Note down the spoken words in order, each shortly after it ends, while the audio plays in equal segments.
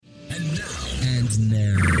begins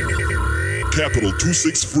now. Capital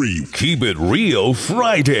 263. Keep It Real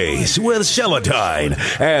Fridays with Celatine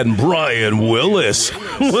and Brian Willis.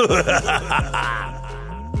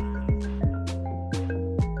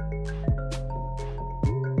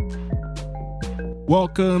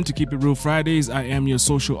 Welcome to Keep It Real Fridays. I am your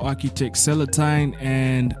social architect, Celatine,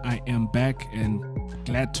 and I am back and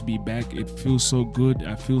glad to be back. It feels so good.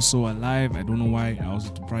 I feel so alive. I don't know why I was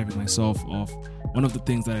depriving myself of one of the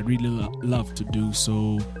things that I really love to do.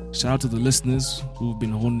 So shout out to the listeners who've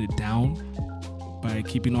been holding it down by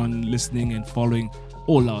keeping on listening and following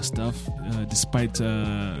all our stuff despite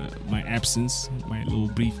my absence, my little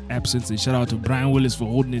brief absence. And shout out to Brian Willis for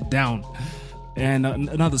holding it down. And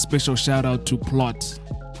another special shout out to Plot,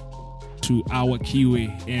 to our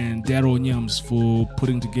Kiwi and Daryl Nyams for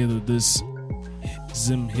putting together this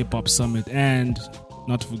Zim Hip Hop Summit, and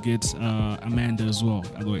not to forget Amanda as well,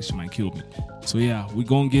 otherwise she might kill me. So yeah, we're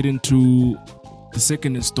gonna get into the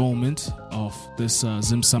second installment of this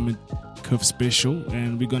Zim Summit Curve special,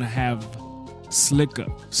 and we're gonna have Slikour.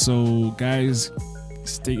 So guys,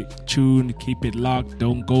 stay tuned, keep it locked,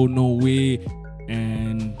 don't go nowhere.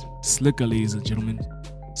 And Slikour, ladies and gentlemen,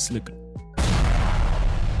 Slikour.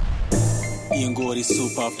 Ingori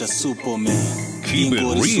soup after Superman. Keep It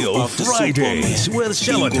Real Fridays with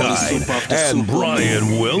Celatine and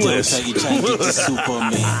Brian Willis. Ingori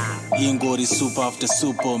soup after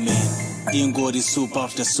Superman. Ingori soup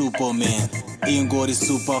after Superman. Ingori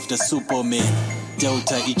soup after Superman.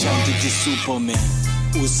 Delta ichanditi Superman.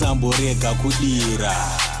 Usamborega kudira.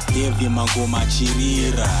 Heavy mangoma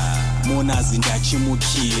chirira. Monazi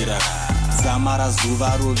ndachimukira. Zamara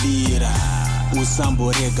zuva rovira.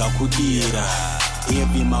 Usamborega kudira.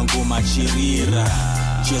 Heavy mangoma chirira.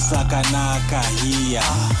 Chesakanaka hiya.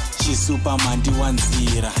 Chisuperman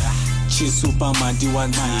ndiwanzira. Chisuperman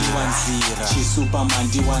ndiwanzira. Chisuperman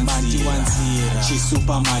ndiwanzira.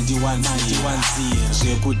 Chisuperman ndiwanzira.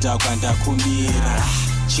 Zvekudhakwa ndakumbira.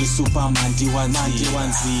 Chisuperman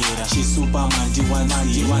ndiwanzira. Chisuperman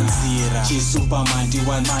ndiwanzira. Chisuperman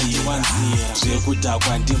ndiwanzira.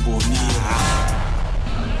 Zvekudhakwa ndimbomira.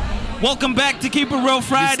 Welcome back to Keep It Real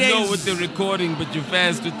Fridays. You're slow with the recording, but you're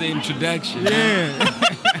fast with the introduction. Yeah.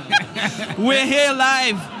 We're here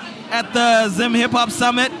live at the Zim Hip Hop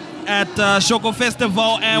Summit at Shoko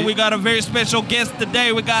Festival, and we got a very special guest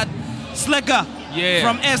today. We got Slikour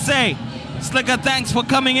from SA. Slikour, thanks for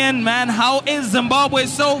coming in, man. How is Zimbabwe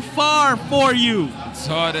so far for you? It's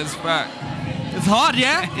hard as fuck. It's hard,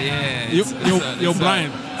 yeah? Yeah. Yo,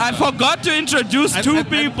 Brian. I forgot to introduce two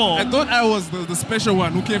people. I thought I was the special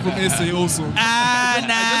one who came from SA also. Nah. I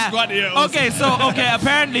just got here also. Okay,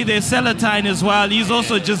 apparently there's Celatine as well. He's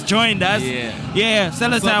also just joined us. Yeah,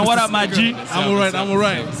 Celatine, what up, my G? I'm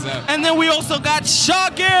alright. And then we also got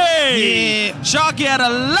Sharky. Yeah. Sharky had a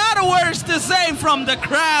lot of words to say from the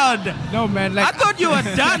crowd. No, man. I thought you were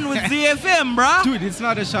done with ZFM, bruh. Dude, it's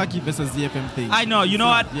not a Sharky versus ZFM thing. I know. You know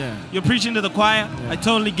what? Yeah. You're preaching to the choir. Yeah. I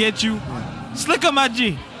totally get you. Yeah. Slikour, my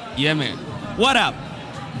G. Yeah, man. What up?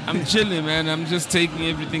 I'm chilling, man. I'm just taking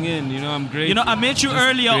everything in. You know, I'm great. You know, I met you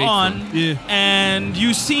earlier on, and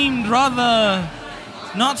you seemed rather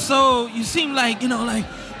not so. You seemed like, like,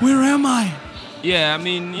 where am I? Yeah, I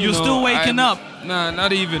mean, you're still waking up. Nah,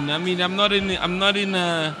 not even. I mean, I'm not in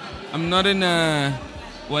a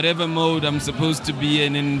whatever mode I'm supposed to be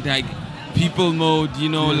in like people mode.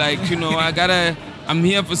 I'm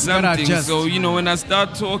here for something. So, when I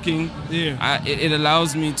start talking, it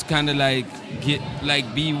allows me to kind of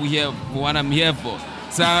be here for what I'm here for.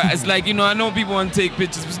 So it's like, I know people want to take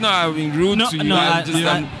pictures, but it's not being rude to you. It's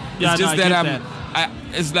like,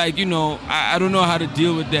 I don't know how to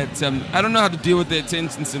deal with that. I don't know how to deal with the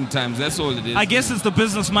attention sometimes. That's all it is. I guess it's the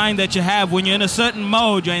business mind that you have. When you're in a certain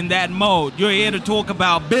mode, you're in that mode. You're here to talk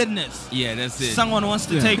about business. Yeah, that's it. Someone wants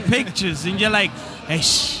to take pictures, and you're like, hey,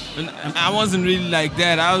 shh. I wasn't really like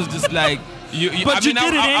that. I was just like, you did it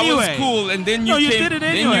anyway. I was cool, and then you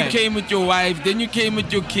came with your wife, then you came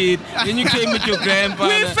with your kid, then you came with your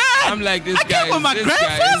grandfather. I'm like, this guy's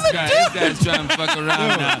trying to fuck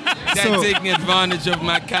around now. That's taking advantage of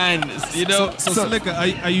my kindness, So Slikour,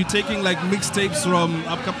 are you taking like mixtapes from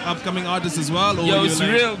upcoming artists as well? Or yo, it's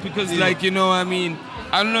real because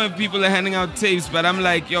I don't know if people are handing out tapes, but I'm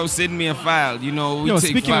like, yo, send me a file.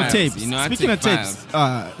 Speaking of tapes,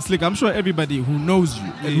 Slikour, I'm sure everybody who knows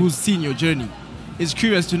you and who's seen your journey is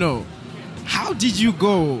curious to know, how did you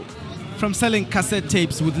go from selling cassette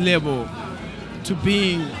tapes with label to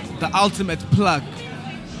being the ultimate plug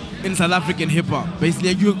in South African hip hop?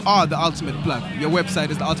 Basically, you are the ultimate plug. Your website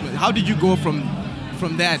is the ultimate. How did you go from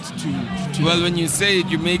that to Well, when you say it,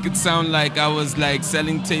 you make it sound like I was like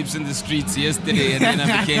selling tapes in the streets yesterday and then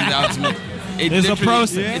I became the ultimate. It's a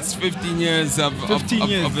process. It's 15 years of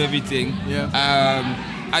everything.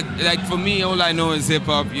 Like for me, all I know is hip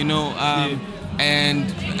hop, you know.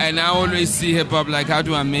 And I always see hip hop like, how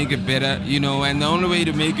do I make it better, you know? And the only way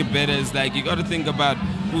to make it better is like, you got to think about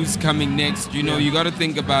who's coming next, you know. You got to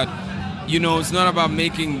think about, you know, it's not about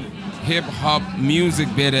making hip hop music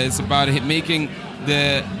better. It's about making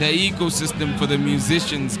the ecosystem for the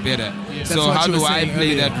musicians better. So how do I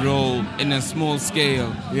play that role in a small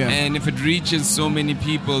scale? And if it reaches so many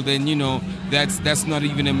people, then, you know, that's not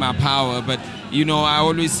even in my power. But, you know, I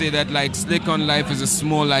always say that like Slick on Life is a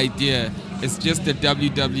small idea. It's just the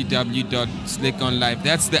www.slickonlife.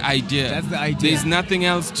 That's the idea. There's nothing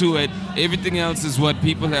else to it. Everything else is what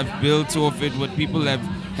people have built off it, what people have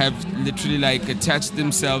literally like attached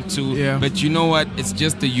themselves to. But you know what? It's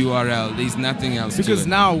just the URL. There's nothing else to it. Because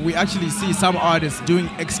now we actually see some artists doing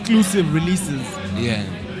exclusive releases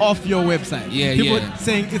off your website. People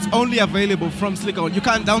saying it's only available from Slikour. You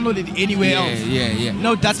can't download it anywhere else.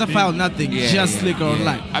 No data file, nothing. Just Slikour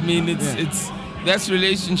Online. I mean, it's that's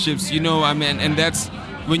relationships, you know. I mean, and that's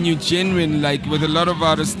when you're genuine. Like with a lot of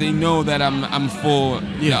artists, they know that I'm for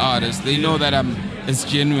the artist. They know that it's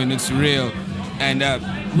genuine, it's real, and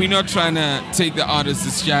we're not trying to take the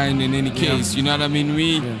artist's shine in any case. You know what I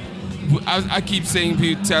mean? I keep telling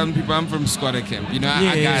people I'm from squatter camp. You know,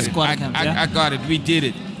 I got it. I got it. We did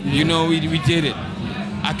it. You know, we did it.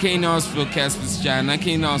 I can't ask for Casper's shine. I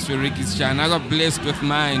can't ask for Ricky's shine. I got blessed with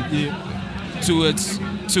mine to its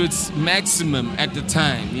maximum at the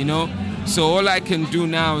time, you know. So all I can do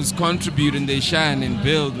now is contribute and they shine and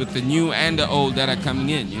build with the new and the old that are coming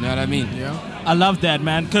in. You know what I mean? I love that,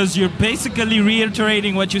 man, because you're basically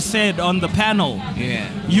reiterating what you said on the panel.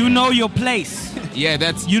 You know your place. You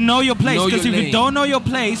know your place, because if you don't know your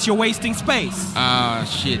place, you're wasting space.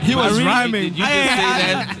 Shit. He was rhyming. Did you just say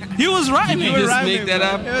that? He was rhyming. Did you just make that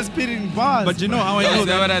up? He was spitting bars. But you know how I know that? Is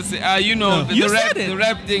that what I say? You know, the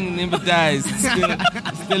rap thing never dies.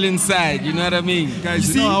 It's still inside. You know what I mean?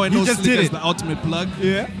 Guys, you know how I know Slick is the ultimate plug?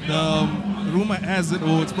 The rumor has it,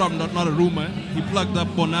 or it's probably not a rumor, he plugged up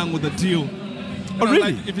Bonang with a deal. Oh,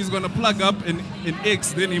 really? Like, if he's going to plug up in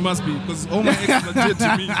X, then he must be, because all my X is legit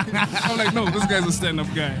to me. I'm like, no, this guy's a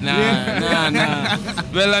stand-up guy. Nah.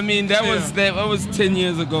 Well, I mean, that was 10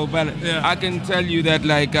 years ago, but I can tell you that,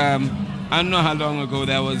 like, I don't know how long ago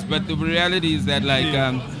that was, but the reality is that, like,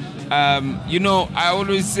 you know, I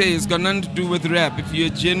always say it's got nothing to do with rap. If you're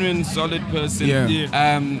a genuine, solid person,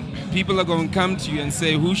 people are going to come to you and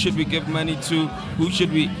say, who should we give money to? Who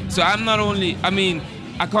should we? So I'm not only, I mean,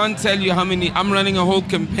 I can't tell you how many. I'm running a whole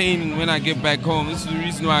campaign when I get back home. This is the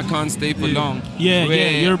reason why I can't stay for long.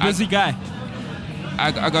 You're a busy guy.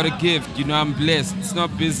 I got a gift, you know. I'm blessed. It's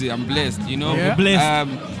not busy. I'm blessed, you know. You're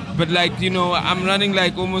blessed. But like, you know, I'm running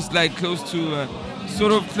like almost like close to just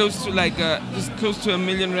close to $1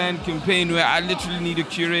 million campaign where I literally need to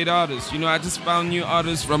curate artists. You know, I just found new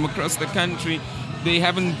artists from across the country. They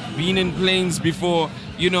haven't been in planes before.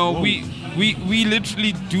 You know, we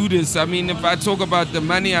literally do this. I mean, if I talk about the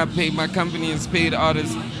money I pay, my company has paid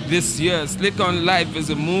artists this year. Slick on Life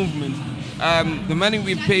is a movement. The money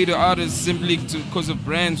we pay to artists simply because of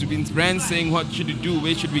brands. We've been brands saying, what should you do?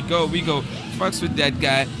 Where should we go? We go, fucks with that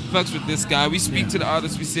guy, fucks with this guy. We speak to the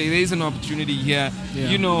artists. We say, there's an opportunity here.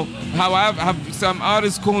 You know, how I've some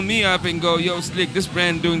artists call me up and go, yo, Slick, this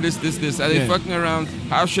brand doing this. Are they fucking around?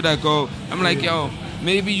 How should I go? I'm like, yo,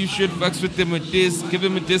 maybe you should fucks with them with this, give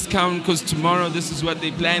them a discount because tomorrow this is what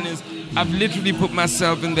their plan is. I've literally put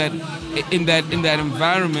myself in that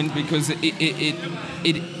environment because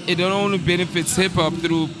it not only benefits hip hop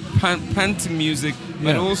through punting music,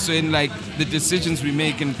 but also in like the decisions we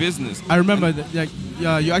make in business. I remember that, like,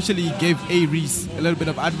 you actually gave A. Reese a little bit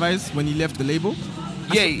of advice when he left the label.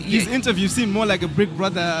 His interview seemed more like a big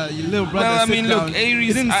brother, your little brother. No, I mean, look,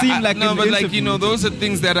 A-Reese, it didn't seem like no, but like, you know, those are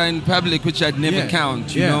things that are in public which I'd never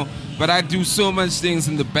count, you know. But I do so much things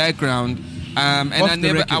in the background, and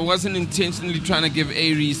I wasn't intentionally trying to give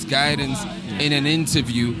A-Reese guidance in an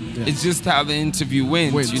interview. It's just how the interview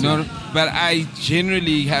went, you know. But I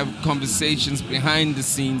generally have conversations behind the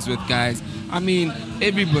scenes with guys. I mean,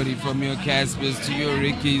 everybody from your Caspers to your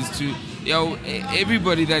Rickies to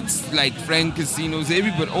everybody that's like Frank Casinos,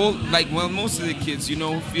 everybody, all like, well, most of the kids, you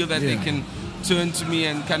know, feel that they can turn to me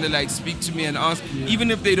and kind of like speak to me and ask,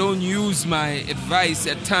 even if they don't use my advice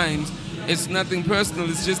at times. It's nothing personal.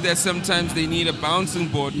 It's just that sometimes they need a bouncing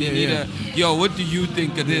board. They need a, what do you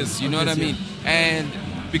think of this? You know what I mean? And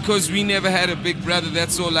because we never had a big brother,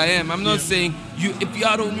 that's all I am. I'm not saying if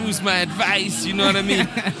y'all don't use my advice, you know what I mean?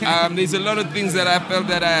 There's a lot of things that I felt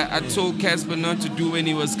that I told Casper not to do when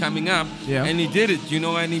he was coming up, and he did it, you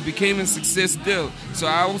know, and he became a success still. So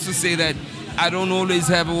I also say that I don't always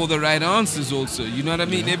have all the right answers also. You know what I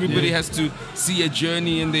mean? Everybody has to see a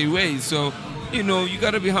journey in their way. So, you know, you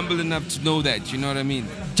got to be humble enough to know that. You know what I mean?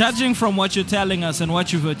 Judging from what you're telling us and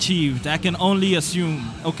what you've achieved, I can only assume,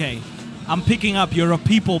 okay, I'm picking up you're a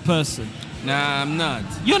people person. Nah, I'm not.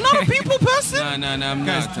 You're not a people person? Nah, I'm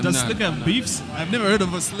Guys, not. does Slikour have beefs? I've never heard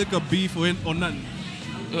of a Slikour beef or none.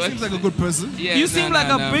 Seems like a good person. Yeah, you seem like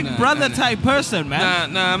a big brother type person,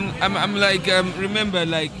 man. I'm like, remember,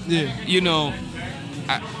 like, you know,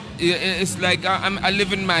 it's like I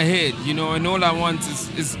live in my head, you know, and all I want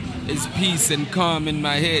is peace and calm in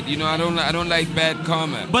my head. You know, I don't like bad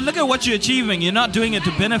karma. But look at what you're achieving. You're not doing it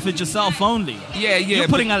to benefit yourself only. Yeah. You're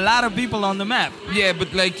putting a lot of people on the map. Yeah,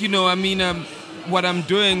 but like, you know, I mean, what I'm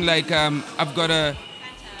doing, like,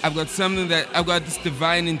 I've got something that I've got this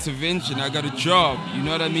divine intervention. I got a job. You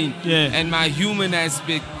know what I mean? Yeah. And my human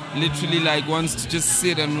aspect literally like wants to just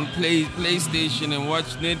sit and play PlayStation and watch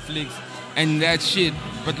Netflix and that shit.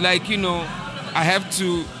 But like, you know, I have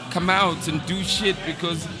to come out and do shit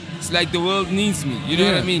because it's like the world needs me. You know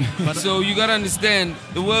what I mean? So you gotta understand,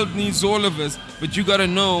 the world needs all of us, but you gotta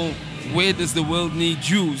know where does the world need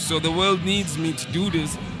you. So the world needs me to do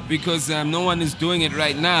this because no one is doing it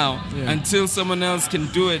right now. Until someone else can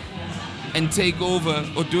do it and take over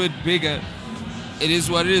or do it bigger, it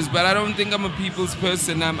is what it is. But I don't think I'm a people's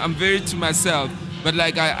person. I'm very to myself. But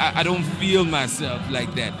like I don't feel myself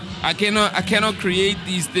like that. I cannot create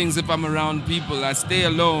these things if I'm around people. I stay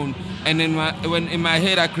alone, and in my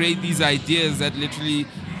head I create these ideas that literally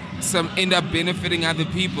end up benefiting other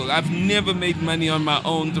people. I've never made money on my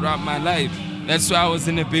own throughout my life. That's why I was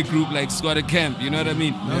in a big group like Squatter Camp. You know what I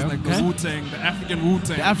mean? That was like the Wu-Tang, the African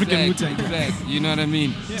Wu-Tang. The African Wu-Tang. Exactly. You know what I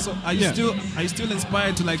mean? Yeah. So are you still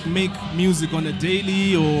inspired to like make music on a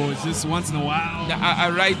daily or just once in a while?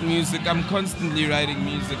 I write music. I'm constantly writing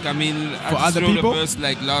music. I mean, for I just other wrote people? a verse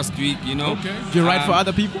like last week, you know? Okay. Do you write for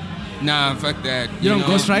other people? Nah, fuck that. You don't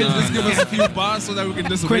ghostwrite? No, Just give us a few bars so that we can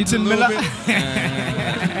just Quentin Miller.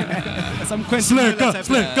 Some Quentin Miller.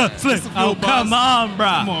 Oh, come on, bro.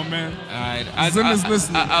 Come on, man. Alright,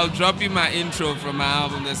 I'll drop you my intro from my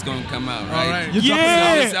album that's gonna come out, right? All right.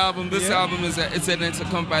 So this album is a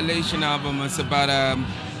compilation album. It's about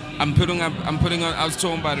I'm putting on. I was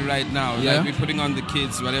talking about it right now. Like we're putting on the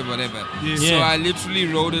kids, whatever. Yeah. So I literally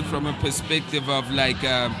wrote it from a perspective of like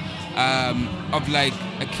a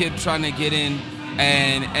kid trying to get in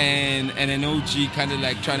and an OG kind of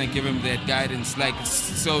like trying to give him that guidance. Like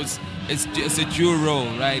so it's a dual role,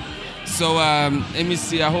 right? So let me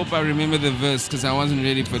see. I hope I remember the verse because I wasn't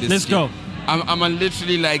ready for this. Let's go. I'm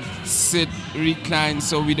literally like sit, recline,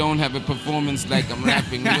 so we don't have a performance like I'm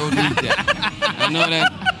rapping. We don't need that.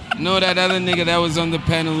 I know that other nigga that was on the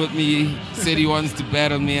panel with me said he wants to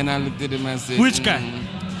battle me, and I looked at him and said, which guy?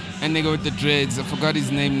 And nigga with the dreads. I forgot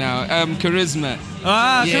his name now. Charisma.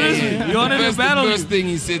 Charisma. Yeah. You wanted to battle? The first thing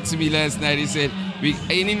he said to me last night, he said, he's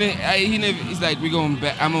like,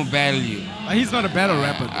 I'm gonna battle you. He's not a battle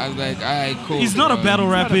rapper. I was like, all right, cool. He's not a battle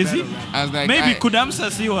rapper, is he? I was like, maybe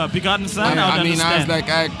Kudamsa Siwa, Begotten Son. I was like,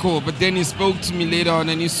 all right, cool. But then he spoke to me later on,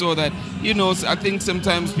 and he saw that, you know, I think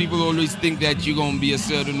sometimes people always think that you're gonna be a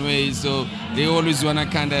certain way, so they always wanna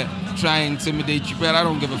kind of try and intimidate you. But I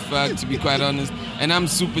don't give a fuck, to be quite honest. And I'm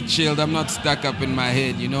super chilled. I'm not stuck up in my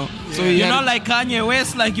head, you know. Yeah. So you're not like Kanye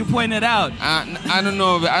West, like you pointed out. I don't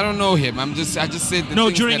know. I don't know him. I just said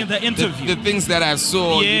during the interview, the things that I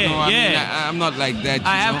saw. You know, I mean, I'm not like that.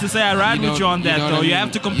 I have to say I ride with you on that, though. You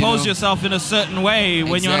have to compose yourself in a certain way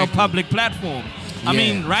when you're on a public platform. I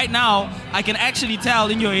mean, right now, I can actually tell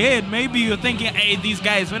in your head, maybe you're thinking, hey, these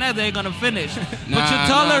guys, when are they going to finish? But you're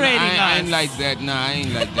tolerating us. I ain't like that. I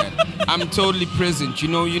ain't like that. I'm totally present. You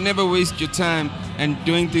know, you never waste your time and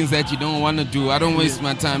doing things that you don't want to do. I don't waste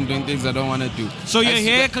my time doing things I don't want to do. So you're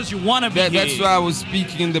here because you want to be here. That's why I was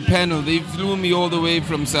speaking in the panel. They flew me all the way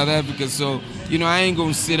from South Africa, so, you know, I ain't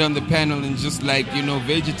going to sit on the panel and just, like, you know,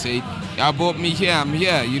 vegetate. I brought me here. I'm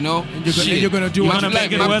here, you know. And you're going to do what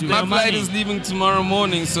my flight is leaving tomorrow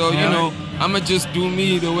morning, so, you know, I'm going to just do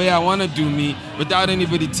me the way I want to do me without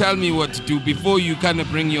anybody tell me what to do before you kind of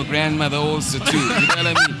bring your grandmother also, too. You know what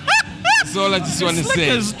I mean? That's all I just want to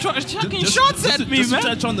say. Chucking shots at me, just man. To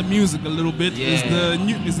touch on the music a little bit. Yeah.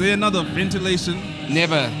 Is there another ventilation?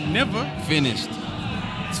 Never. Finished.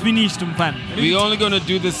 It's finished, man. We're only going to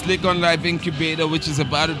do the Slick on Life Incubator, which is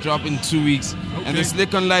about to drop in 2 weeks. Okay. And the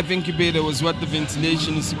Slick on Life Incubator was what the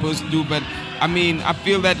ventilation is supposed to do. But, I mean, I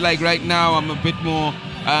feel that, like, right now I'm a bit more...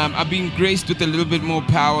 I've been graced with a little bit more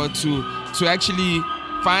power to actually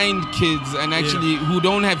find kids and actually who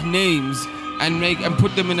don't have names and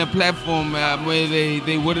put them in a platform where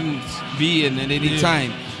they wouldn't be in at any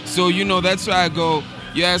time. So, you know, that's why I go,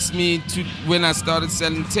 you asked me to when I started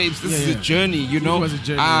selling tapes. This is a journey, you know. It was a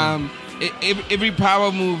journey. Every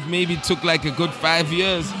power move maybe took like a good 5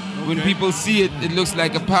 years. Okay. When people see it, it looks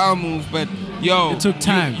like a power move, but yo, it took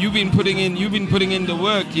time. You've been putting in the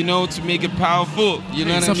work, you know, to make it powerful. You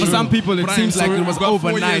know what I mean? So for some people, it seems like it was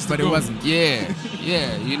overnight, but it wasn't.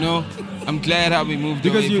 Yeah, you know. I'm glad how we moved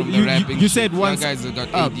away from the rapping. You said once, guys have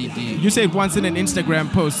got ADD. You said once in an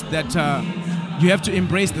Instagram post that you have to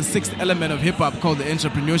embrace the sixth element of hip hop called the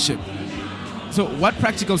entrepreneurship. So what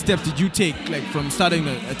practical steps did you take, like from starting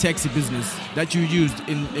a taxi business, that you used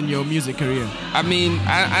in your music career? I mean,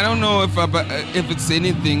 I don't know if it's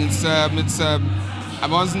anything. I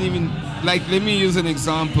wasn't even like. Let me use an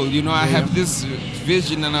example. You know, I have this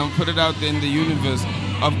vision, and I'll put it out there in the universe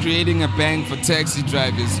of creating a bank for taxi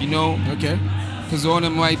drivers. You know, okay. Because all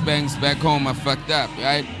them white banks back home are fucked up,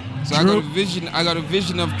 right? So I got a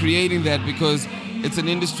vision of creating that because it's an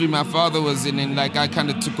industry my father was in, and like I kind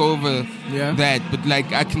of took over that, but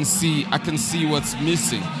like I can see what's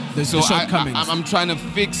missing. The shortcomings. I'm trying to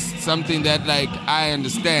fix something that like I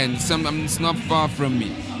understand. It's not far from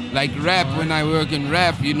me. Like rap, when I work in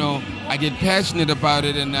rap, you know, I get passionate about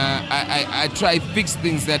it, and I try to fix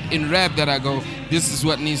things that in rap that I go, this is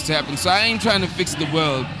what needs to happen. So I ain't trying to fix the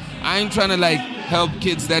world. I ain't trying to like help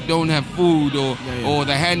kids that don't have food or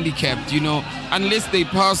the handicapped, you know, unless they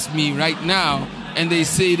pass me right now and they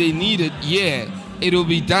say they need it, it'll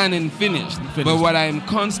be done and finished. But what I'm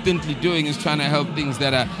constantly doing is trying to help things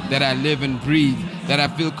that I live and breathe, that I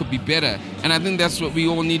feel could be better. And I think that's what we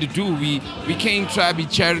all need to do. We can't try to be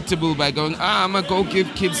charitable by going, I'm gonna go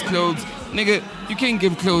give kids clothes. Nigga, you can't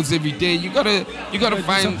give clothes every day. You gotta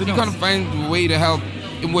find a way to help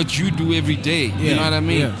in what you do every day. You know what I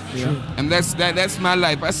mean? Yeah. And that's my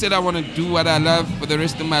life. I said I wanna do what I love for the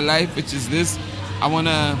rest of my life, which is this. I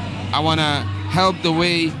wanna help the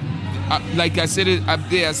way, like I said it up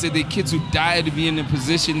there, I said the kids who died to be in the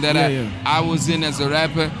position that I was in as a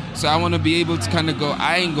rapper. So I want to be able to kind of go,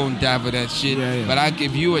 I ain't going to die for that shit, but I'll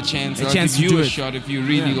give you a chance. I'll give you a shot if you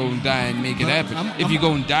really going to die and make it happen. If you're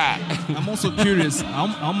going to die. I'm also curious,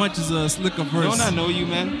 how much is a Slikour verse? Don't I know you,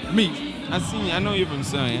 man? Me? I know you from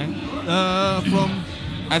Sun, yeah?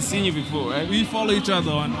 I've seen you before, right? We follow each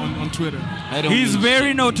other on Twitter. He's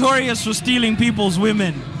very notorious for stealing people's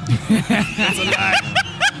women. That's a lie.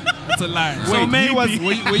 That's a lie. So maybe were you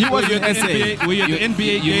at the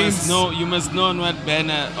NBA games? You must know on what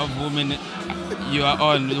banner of woman you are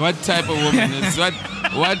on. What type of woman is what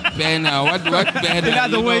banner? What banner?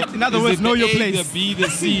 In other words, know your place. The B, the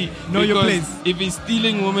C. Know your place. If he's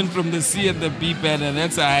stealing women from the C and the B banner,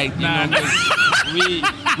 that's alright. You know,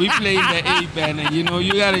 we play the A banner. You know,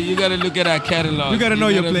 you gotta look at our catalog. You gotta know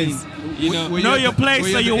your place. You know, know your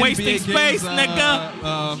place, so you're wasting space,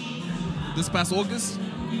 nigga. This past August.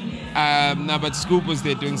 No, but Scoop was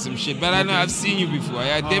there doing some shit. But I know I've seen you before.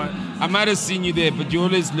 I might have seen you there, but you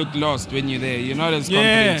always look lost when you're there. You're not as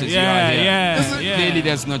confident as you are here. Yeah. Clearly,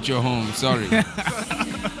 that's not your home. Sorry.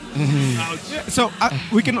 So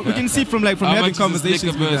we can see from having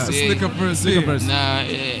conversations with us. Slikour verse.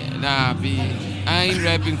 Nah, B. I ain't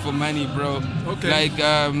rapping for money, bro. Okay. Like,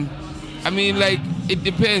 I mean, like, it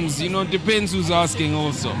depends. You know, it depends who's asking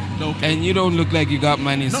also. Okay. And you don't look like you got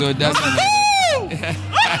money, so it doesn't matter.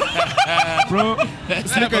 Bro,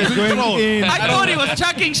 Slikour is going in. I thought he was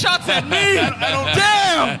chucking shots at me.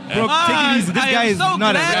 Damn. Bro, take it easy. This guy is so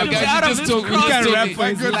not a glad to be out of this rap for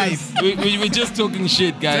his life. We're just talking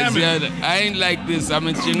shit, guys. I ain't like this.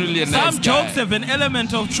 I'm generally a nice guy. Some jokes have an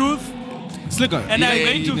element of truth. Slikour. And I'm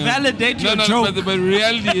going to validate your joke. But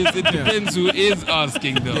reality is it depends who is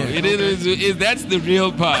asking, though. That's the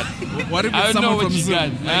real part. What if it's someone from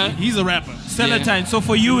Zoom? He's a rapper. Celatine. So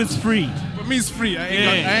for you, it's free. For me, it's free. I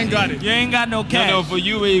ain't got it. You ain't got no cash. No, for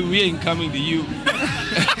you, we ain't coming to you.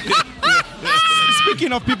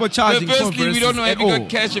 Speaking of people charging for firstly, verses, we don't know if you got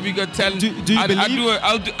cash, if you got talent. Do you believe?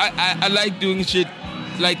 I like doing shit.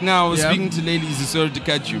 Like now, I was speaking to ladies, sorry to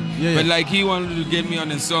cut you. But like he wanted to get me on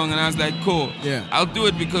his song, and I was like, cool. I'll do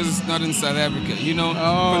it because it's not in South Africa, you know,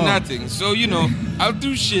 for nothing. So, you know, I'll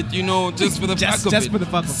do shit, you know, just for the fuck of it. Just for the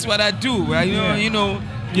fuck of it. That's what I do, right? You know,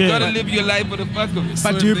 you gotta live your life for the fuck of it.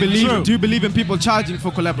 But do you believe in people charging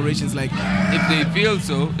for collaborations? Like, if they feel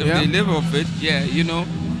so, if they live off it, you know.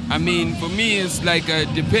 I mean, for me, it's like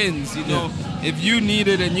depends, you know. If you need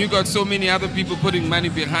it and you got so many other people putting money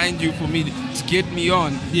behind you for me to get me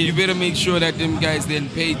on, you better make sure that them guys then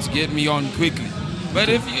pay to get me on quickly. But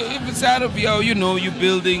if it's out of you know, you're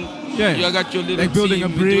building, you got your little like building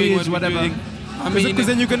team, a bridge, whatever. I mean, because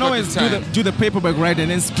then you can always do the paperwork right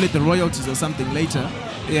and then split the royalties or something later.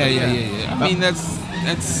 Yeah. I mean,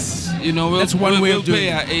 that's You know, that's one way of doing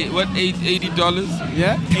it. What, $80?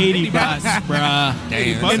 Yeah, $80, bruh.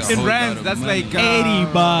 Damn, in rands, that's like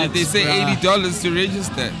 $80. They say $80 to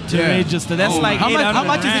register. Register. That's like how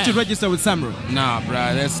much is it to register with Samro? Nah,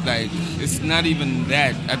 bruh, that's like it's not even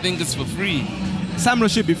that. I think it's for free. Samro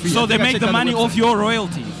should be free. So they make the money off your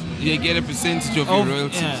royalties. You get a percentage of your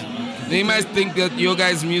royalties. Yeah. They might think that your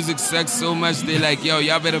guys' music sucks so much. They like, yo,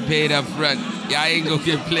 y'all better pay it up front. Y'all ain't gonna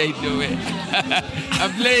get played no way.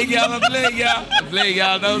 I'm playing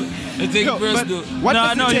y'all. Don't take personal. What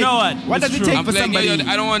does it take? You know what? What does it take for somebody?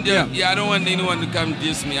 I don't want I don't want anyone to come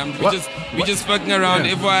diss me. We just fucking around.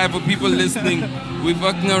 FYI, for people listening, we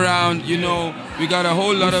fucking around. You know, we got a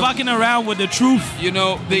whole lot of fucking around with the truth. You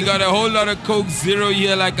know, they got a whole lot of Coke Zero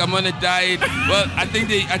here. Like I'm on a diet. Well, I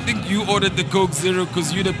think you ordered the Coke Zero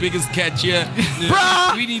because you're the biggest catch here.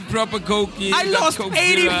 Bruh, we need proper Coke. I lost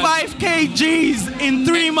 85 kgs in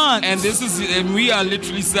 3 months. And we are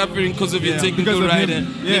literally suffering because of your technical rider.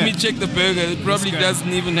 Let me check the burger. It probably doesn't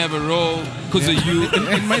even have a roll because of you.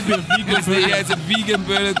 It might be a vegan burger. Yeah, it's a vegan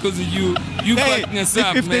burger because of you. You fucking us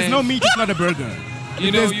up, if man. there's no meat, it's not a burger.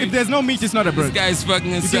 If there's no meat, it's not a burger. This guy's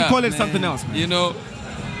fucking us up. You can call it man. something else. Man. You know,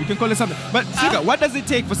 you can call it something. But Slikour, what does it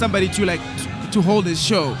take for somebody to hold this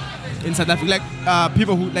show in South Africa? Like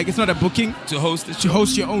people who it's not a booking to host the show. To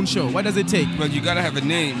host your own show. What does it take? Well, you gotta have a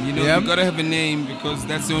name. You know, you gotta have a name because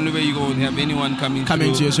that's the only way you're gonna have anyone coming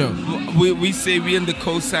to your show. We say we're in the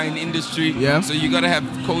co-sign industry. Yeah. So you gotta have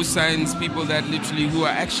co-signs, people that literally who are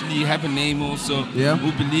actually have a name also. Yeah.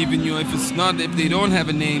 Who believe in you. If they don't have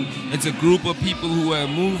a name, it's a group of people who are a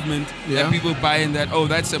movement. Yeah. That people buy in that. Oh,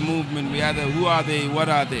 that's a movement. Who are they? What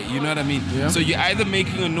are they? You know what I mean? Yeah. So you're either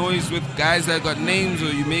making a noise with guys that got names,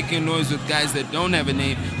 or you're making a noise with guys that don't have a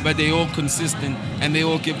name, but they all consistent and they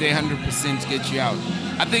all give their 100% to get you out.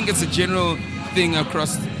 I think it's a general thing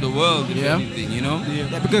across the world, if anything, you know?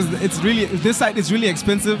 Yeah, because this site is really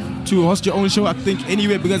expensive to host your own show, I think,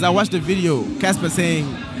 anyway, because I watched the video, Casper saying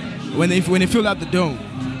when they filled out the dome,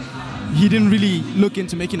 he didn't really look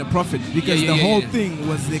into making a profit because the whole thing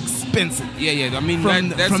was expensive. Yeah. I mean,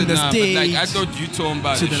 that's from the enough. stage, but like, I thought you talking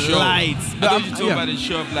about to the the show. lights. I thought you talking about a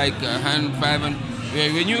show of like 100, 500.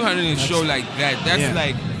 When you're running a show like that, that's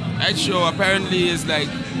like, that show apparently is like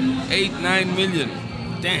 8-9 million.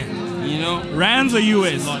 Damn. You know? Rands or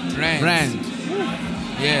US? Rand.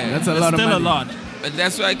 Yeah. That's a lot of money. Still a lot. But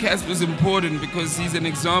that's why Casper's important, because he's an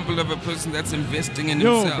example of a person that's investing in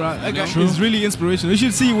himself. Bro, he's really inspirational. You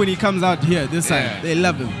should see when he comes out here this side. They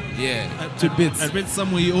love him. Yeah. To bits. I read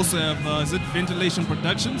somewhere you also have, is it Ventilation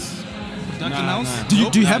Productions? Production house?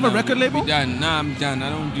 Do you have a record label? I'm done. I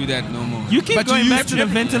don't do that no more. You keep going back to the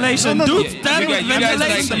ventilation. Dude,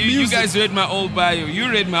 you guys read my old bio. You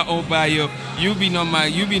read my old bio. You've been on my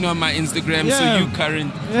Instagram, so you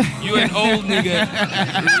current. You an old nigga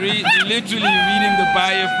literally reading the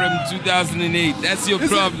bio from 2008. That's your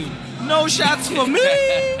problem. No shots for me.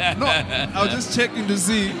 No, I was just checking to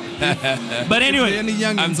see. But anyway, any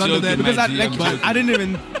youngins under that, because I didn't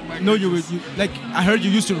even know you were. I heard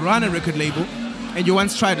you used to run a record label, and you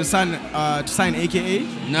once tried to sign AKA.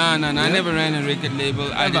 No. I never ran a record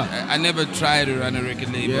label. I never tried to run a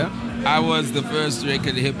record label. Yeah. I was the first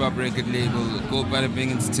hip hop record label called Bada Bing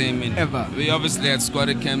Entertainment. Ever. We obviously had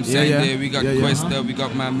Squatter Camp signed there. We got Questa. We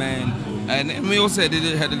got my man, and we also had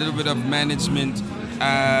a little bit of management.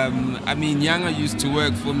 I mean, Younger used to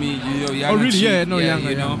work for me. You know, Younger. Oh, really? Chief, Younger.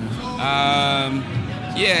 You know.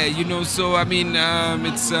 You know. So I mean,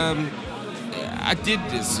 it's. I did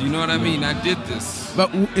this. You know what I mean? I did this.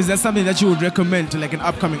 But is that something that you would recommend to like an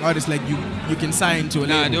upcoming artist, like you can sign to a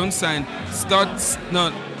label? Nah, don't sign.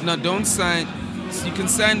 Don't sign. You can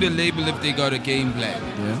sign the label if they got a game plan.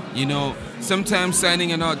 Yeah. You know, sometimes signing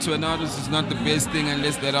to an artist is not the best thing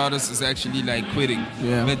unless that artist is actually like quitting.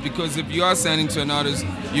 Yeah. But because if you are signing to an artist,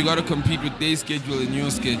 you got to compete with their schedule and your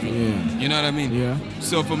schedule. Yeah. You know what I mean? Yeah.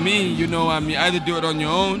 So for me, you know, I mean, either do it on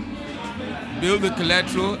your own, build the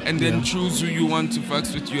collateral, and then choose who you want to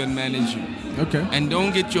fucks with you and manage you. Okay. And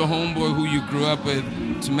don't get your homeboy who you grew up with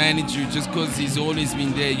to manage you just because he's always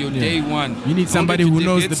been there. You're day one. You need somebody who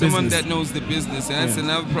knows the business. Get someone that knows the business. And that's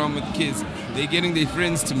another problem with kids. They're getting their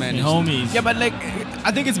friends to manage homies. Yeah, but like,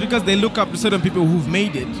 I think it's because they look up to certain people who've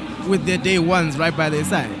made it with their day ones right by their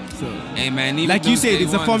side. So, hey man, like you said,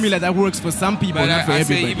 it's a formula that works for some people, but not for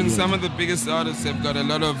everybody. I say even some of the biggest artists have got a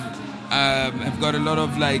lot of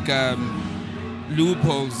like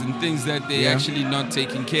loopholes and things that they actually not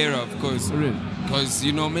taking care of, because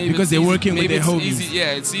you know, maybe because they're working with their homies.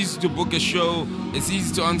 It's easy to book a show, it's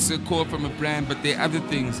easy to answer a call from a brand, but there are other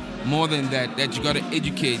things more than that you got to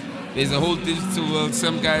educate. There's a whole digital world.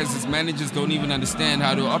 Some guys as managers don't even understand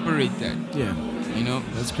how to operate that. You know,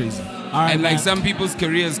 that's crazy. And like some people's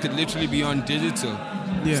careers could literally be on digital.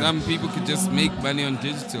 Yeah. Some people could just make money on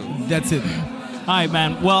digital. That's it. All right,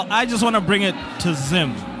 man. Well, I just want to bring it to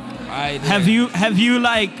Zim. Have you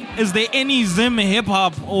like, is there any Zim hip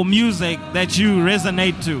hop or music that you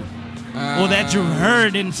resonate to, or that you've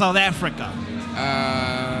heard in South Africa?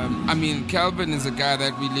 I mean, Calvin is a guy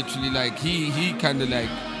that we literally like. He kind of like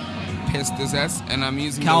pesters us, and I'm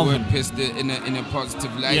using Calvin. The word pester in a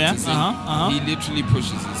positive light. Yeah. He literally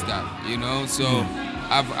pushes his stuff, you know. So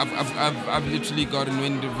I've literally gotten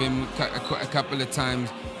wind of him a couple of times.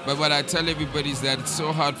 But what I tell everybody is that it's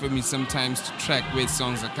so hard for me sometimes to track where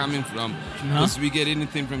songs are coming from, because we get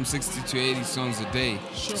anything from 60 to 80 songs a day.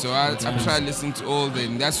 Sure. So I try listening to all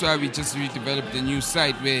them. That's why we just redeveloped a new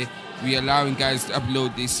site where we're allowing guys to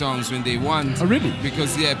upload these songs when they want. Oh, really?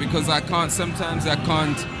 Because sometimes I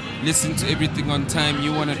can't listen to everything on time.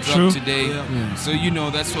 You want to drop today. Yeah. So,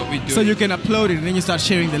 that's what we do. So you can upload it and then you start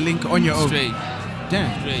sharing the link on your own. Straight.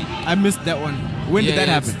 Damn. Straight. I missed that one. When did that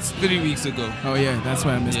happen? It's 3 weeks ago. Oh, yeah. That's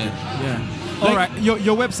why I missed it. Yeah. All right.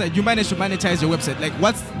 Your website, you managed to monetize your website. Like,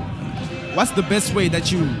 what's the best way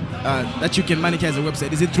that you can monetize a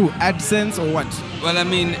website? Is it through AdSense or what? Well, I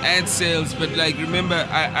mean, ad sales, but like, remember,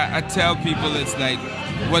 I tell people it's like,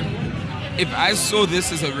 what if I saw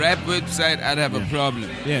this as a rap website, I'd have a problem.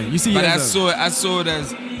 Yeah, you see. But I saw it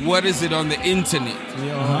as, what is it on the internet?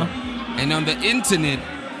 And on the internet,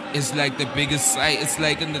 it's like the biggest site. It's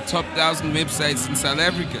like in the top 1,000 websites in South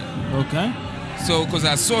Africa. Okay. So, because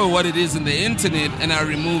I saw what it is in the internet and I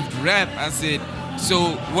removed rap, I said,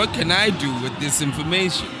 so what can I do with this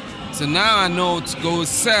information? So now I know to go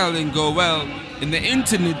sell and go, well, in the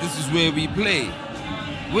internet, this is where we play.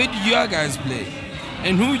 Where do you guys play?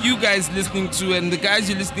 And who you guys listening to, and the guys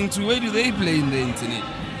you're listening to, where do they play in the internet?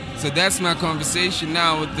 So that's my conversation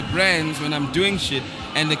now with the brands when I'm doing shit,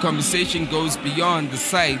 and the conversation goes beyond the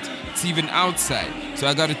site, it's even outside. So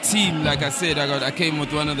I got a team, like I said, I came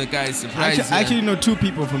with one of the guys, surprise. I actually know 2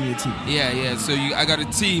 people from your team. Yeah. So I got a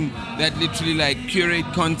team that literally like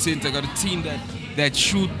curate content. I got a team that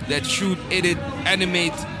shoot, edit,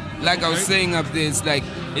 animate. Like I was saying up there,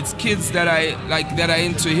 it's kids that are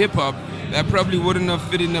into hip hop that probably wouldn't have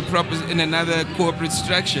fit in another corporate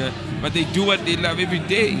structure, but they do what they love every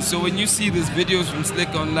day. So when you see these videos from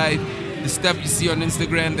Slikour Live, the stuff you see on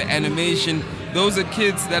Instagram, the animation, those are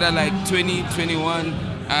kids that are like 20, 21.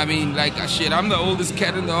 I mean, like, shit, I'm the oldest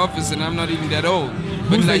cat in the office and I'm not even that old.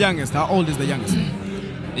 But who's the youngest? How old is the youngest?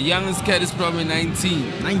 The youngest cat is probably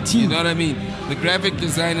 19. 19? You know what I mean? The graphic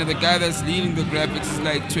designer, the guy that's leading the graphics is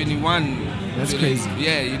like 21. That's crazy.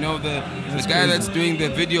 Yeah, the guy that's doing the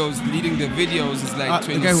videos, leading the videos is like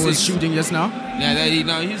 26. The guy who was shooting just now? Yeah,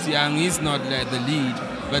 he's young. He's not like the lead.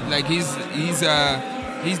 But like he's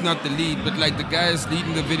not the lead. But like the guy that's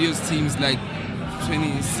leading the videos team is like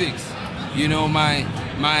 26. My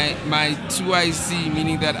 2IC,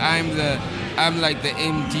 meaning that I'm like the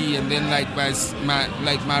MD, and then like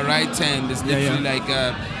my right hand is literally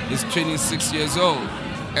is 26 years old.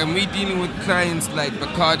 And we dealing with clients like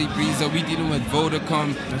Bacardi Breezer, we dealing with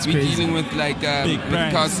Vodacom, dealing with like with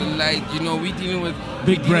Castle Light, we dealing with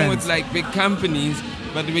with like big companies,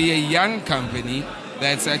 but we're a young company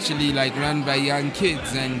that's actually like run by young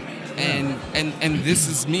kids, and this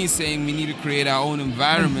is me saying we need to create our own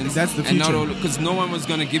environments. That's the future. And not because no one was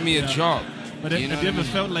gonna give me a job. But have you ever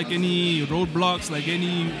felt like any roadblocks,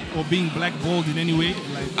 or being blackballed in any way?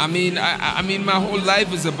 I mean, my whole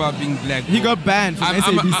life is about being blackballed. He got banned from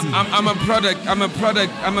SABC.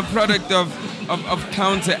 I'm a product of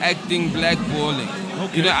counteracting blackballing.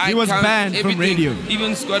 Okay. He was banned from radio.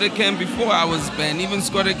 Even Squatter Camp before I was banned. Even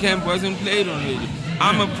Squatter Camp wasn't played on radio.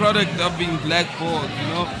 I'm a product of being blackballed.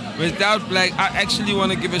 Without I actually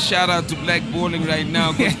want to give a shout out to blackballing right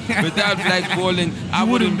now. Without blackballing, I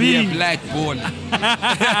wouldn't be a blackballer.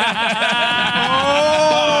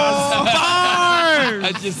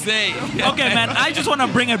 I just say. Okay, man. I just want to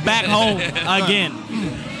bring it back home again.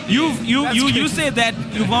 You said that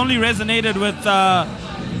you've only resonated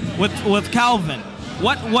with Calvin.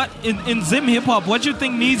 What in Zim hip hop? What do you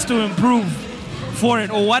think needs to improve for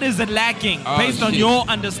it, or what is it lacking based on your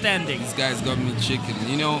understanding? This guy's got me chicken.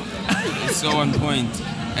 It's so on point.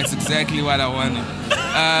 That's exactly what I wanted.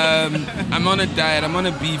 I'm on a diet. I'm on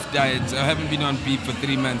a beef diet. I haven't been on beef for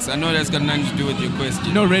 3 months. I know that's got nothing to do with your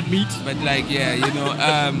question. No red meat? But I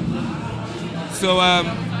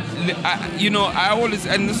always,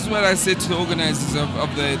 and this is what I said to the organizers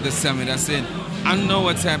of the summit. I said, I know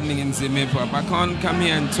what's happening in Zim hip hop. I can't come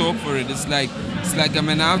here and talk for it. It's like I'm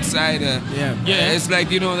an outsider. Yeah. It's like,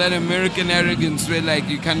 that American arrogance where like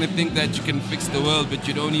you kind of think that you can fix the world, but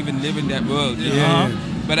you don't even live in that world.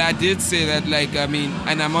 But I did say that, like, I mean,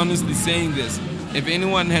 and I'm honestly saying this. If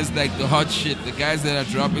anyone has like the hot shit, the guys that are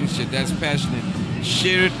dropping shit, that's passionate,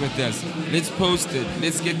 share it with us. Let's post it.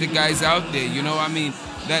 Let's get the guys out there. You know, I mean,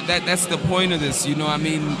 that's the point of this. You know, I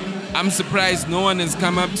mean, I'm surprised no one has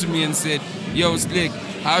come up to me and said, "Yo, Slick,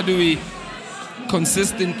 how do we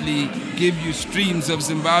consistently give you streams of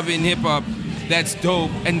Zimbabwean hip hop that's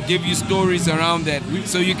dope and give you stories around that,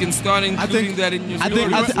 so you can start including that in your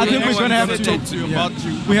stories." I think we're gonna have to talk to you about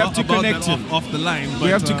you. We have to connect him off the line. We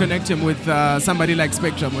have to connect him with somebody like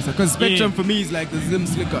Spectrum, because Spectrum for me is like the Zim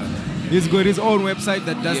Slikour. He's got his own website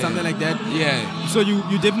that does something like that. Yeah. So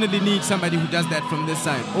you definitely need somebody who does that from this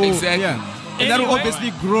side. Exactly. Yeah. And that will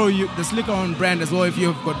obviously grow the Slikour own brand as well. If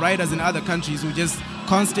you've got writers in other countries who just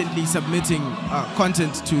constantly submitting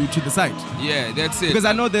content to the site. Yeah, that's it. Because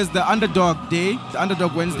I know there's the Underdog Day, the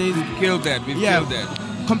Underdog Wednesdays. We've killed that. We've killed that.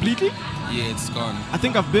 Completely? Yeah, it's gone. I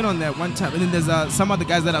think I've been on there one time, and then there's some other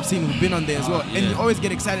guys that I've seen who've been on there as well. Yeah. And you always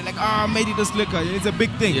get excited, like, I made it a Slikour. It's a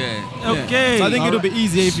big thing. Yeah. Okay. So I think it'll be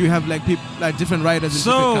easier if you have like people, like different writers.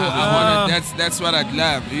 In different countries. That's what I'd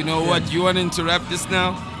love. You know what? You want to interrupt this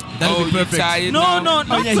now? That'll be perfect. You tired No, now?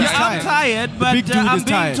 I'm tired, but I'm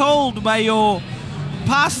being told by your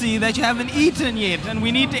posse that you haven't eaten yet, and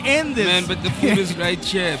we need to end this. Man, but the food is right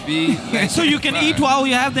here, B. Like, so you can eat while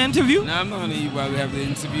you have the interview? No, I'm not gonna eat while we have the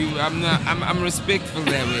interview. I'm respectful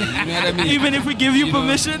that way. You know what I mean? Even if we give you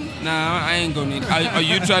permission? Nah, I ain't gonna eat. Are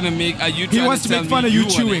you trying to make? Are you trying He wants to make fun of you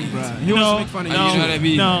chewing, bro. He wants to make fun of you. You know what I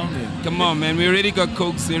mean? No. Come on, man. We already got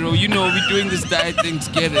Coke Zero. You know we're doing this diet thing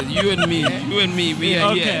together. You and me. We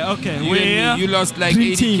are here. Okay. You and me. You lost like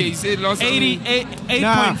 80 Ks. It lost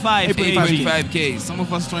 8.5 Ks. Some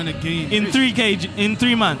of us trying to gain in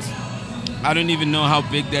 3 months. I don't even know how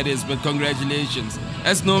big that is, but congratulations.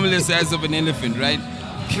 That's normally the size of an elephant, right?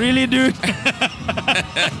 Really, dude?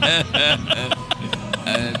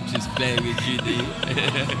 I'm just playing with you, dude.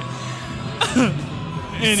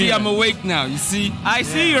 Anyway. See, I'm awake now. You see? I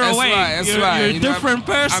see you're awake. That's why. You're a different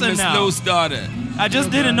person I'm a now. slow starter. I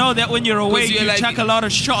just didn't know that when you're awake, you like, chuck a lot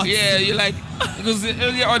of shots. Yeah, you're like, because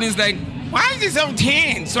earlier on it's like, why is it so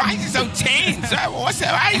tense? Why is it so tense?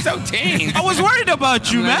 Why is it so tense? I was worried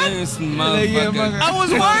about you, man. I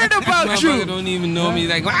was worried about you. Don't even know me.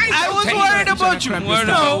 Like, why? I was worried about you. Worried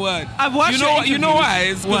about what? I've watched. You know why?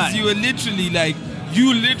 It's because you were literally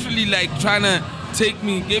like trying to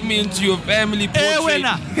get me into your family portrait.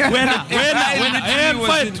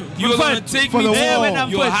 You were gonna take me to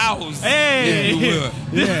your house. Hey, if you were.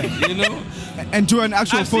 Yeah. You know. And do an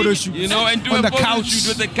actual photo shoot. You know, and do on a the photo couch. shoot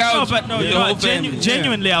with the couch.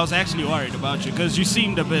 Genuinely, I was actually worried about you because you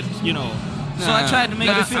seemed a bit, So I tried to make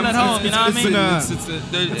you feel at home. You know what I mean?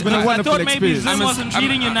 It's been a wonderful I thought maybe experience. Zim wasn't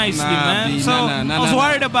treating you nicely, man. So I was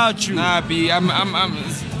worried about you. Nah, B,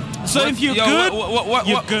 So if you're good,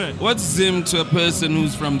 you're good. What's Zim to a person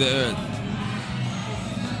who's from the earth?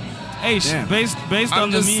 Hey, based on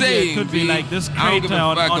the media, saying, it could be like this I don't give crater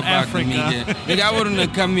a fuck on about Africa. the media. Like, I wouldn't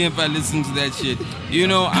have come here if I listened to that shit. You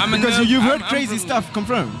know, because you've heard crazy stuff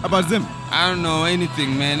confirmed about Zim. I don't know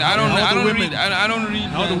anything, man. I don't read.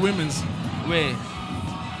 How the women's? Where?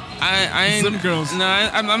 I ain't. Zim girls. Nah,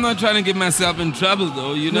 I'm not trying to get myself in trouble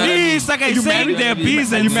though. You know. Please, like I said, they're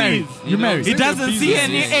B's and C's. You married? He doesn't see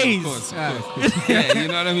any A's. Of course. Yeah, you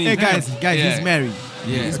know what I mean. Hey guys, Yeah. he's married.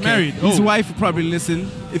 Yeah. He's married. His wife will probably listen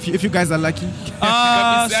if you guys are lucky.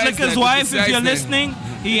 Slicker's wife, if you're that, listening,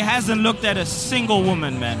 he hasn't looked at a single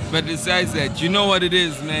woman, man. But besides that, you know what it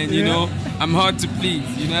is, man. You know, I'm hard to please.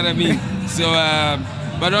 You know what I mean? So,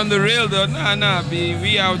 but on the real though, B,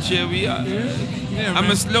 we out here. We are. Yeah, I'm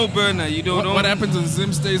man. a slow burner. You don't know what happens in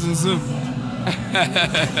Zim stays in Zim.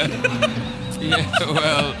 Yeah,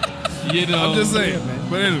 well, you know. I'm just saying, man.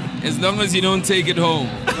 But anyway. As long as you don't take it home.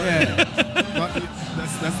 Yeah.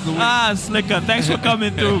 That's the way. Slicker, thanks for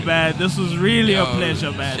coming through, man. This was really a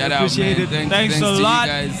pleasure, man. Shout Appreciate out, man. it. Thanks a lot.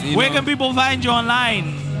 Guys, Where can people find you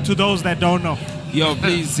online? To those that don't know. Yo,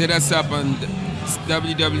 please hit us up on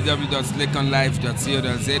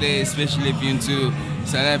www.slickonlife.co.za, especially if you're into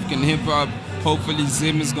South African hip hop. Hopefully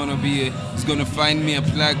Zim is gonna find me a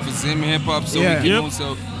plug for Zim hip hop so we can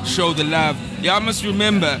also show the love. Y'all must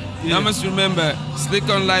remember, Slick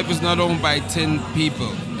on Life is not owned by 10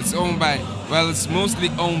 people. It's owned by, it's mostly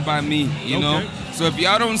owned by me, you know? So if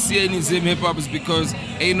y'all don't see any Zim hip hop, it's because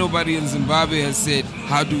ain't nobody in Zimbabwe has said,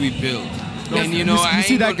 how do we build? And you know, I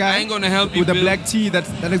ain't gonna help you with the build. black tee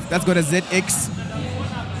that's got a ZX.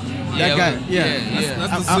 That guy.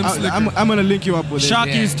 That's the Slicker. I'm gonna link you up with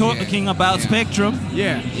Sharky is talking about Spectrum.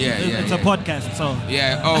 It's a podcast, so.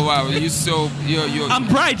 Yeah. Oh wow, you're. I'm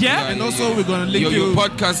bright, yeah. And also we're gonna link your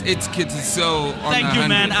podcast. It's Kid is so. Thank you,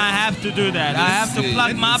 man. I have to do that. I have to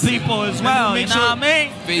plug my people as well. You know what I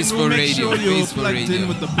mean? Face for radio. Make sure you're plugged in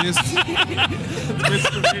with the best. Face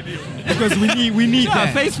for radio. Because we need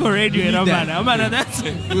that. Face for radio. You don't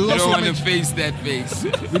want to face that face.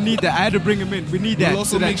 We need that. I had to bring him in. We need that. We'll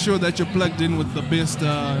also make sure that you're plugged in with the best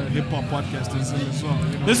hip hop podcasters as well.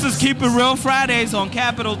 You know? This is Keep It Real Fridays on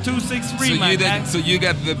Capital 263, so you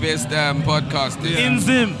got the best podcast in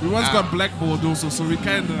Zim. We once got blackballed also, so we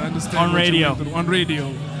kind of understand on radio. On radio.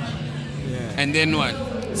 Yeah. And then what?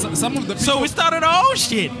 Some of the people, so we started our own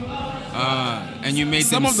shit. And you made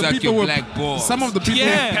them suck your black balls. Some of the people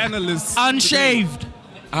were panelists. Unshaved.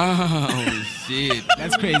 Oh, shit.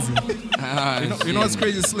 That's crazy. You know what's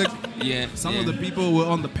crazy, Slick? Yeah. Some of the people were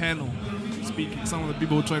on the panel speaking. Some of the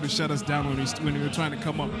people were trying to shut us down when we were trying to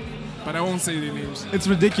come up. But I won't say their names. It's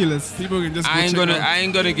ridiculous. People can just I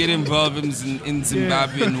ain't gonna get involved in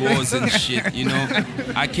Zimbabwean wars and shit, you know.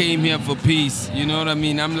 I came here for peace, you know what I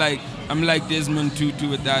mean? I'm like Desmond Tutu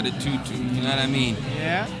without a tutu, you know what I mean?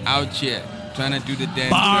 Yeah. Out here, trying to do the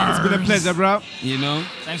dance. It's been a pleasure, bro. You know?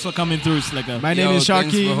 Thanks for coming through, Slicker. My name is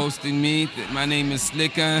Sharky. Thanks for hosting me. My name is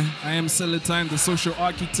Slikour. I am Celatine, the social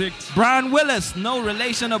architect. Brian Willis, no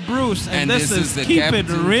relation of Bruce. And this is Keep It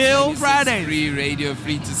Real Fridays. Free radio,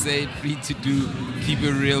 free to say, free to do. Keep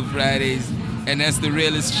It Real Fridays. And that's the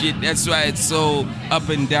realest shit. That's why it's so up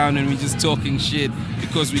and down and we just talking shit.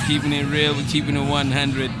 Because we're keeping it real, we're keeping it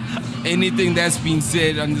 100. Anything that's been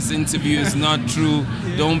said on this interview is not true.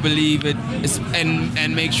 Don't believe it.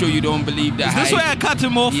 And make sure you don't believe the hype. Is this where I cut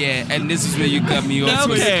him off? Yeah, and this is where you cut me off.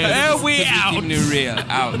 Okay, there we out. Keeping it real,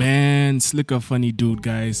 out. Man, Slicker funny dude,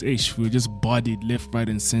 guys. Ish, we were just bodied left, right,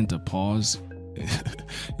 and center. Pause.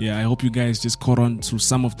 Yeah, I hope you guys just caught on to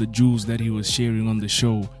some of the jewels that he was sharing on the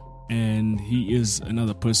show. And he is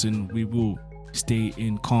another person we will stay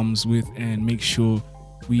in comms with and make sure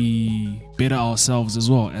we better ourselves as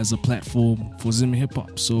well as a platform for Zim Hip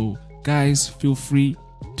Hop. So guys, feel free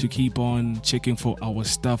to keep on checking for our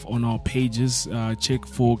stuff on our pages. Check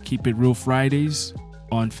for Keep It Real Fridays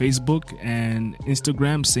on Facebook and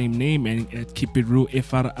Instagram, same name, and at Keep It Real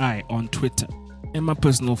FRI on Twitter. And my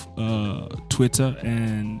personal Twitter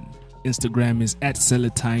and Instagram is at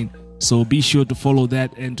Celatine. So be sure to follow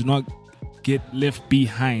that and do not get left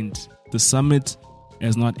behind. The summit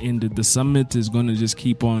has not ended. The summit is going to just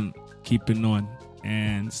keep on keeping on.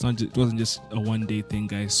 And it wasn't just a one-day thing,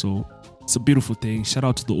 guys. So it's a beautiful thing. Shout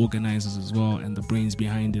out to the organizers as well and the brains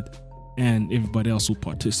behind it and everybody else who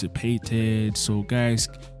participated. So guys,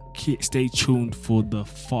 stay tuned for the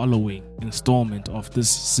following installment of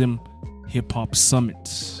this Zim Hip Hop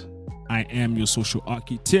Summit. I am your social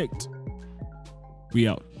architect. We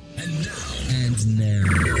out. And now.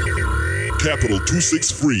 Capital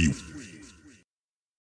 263.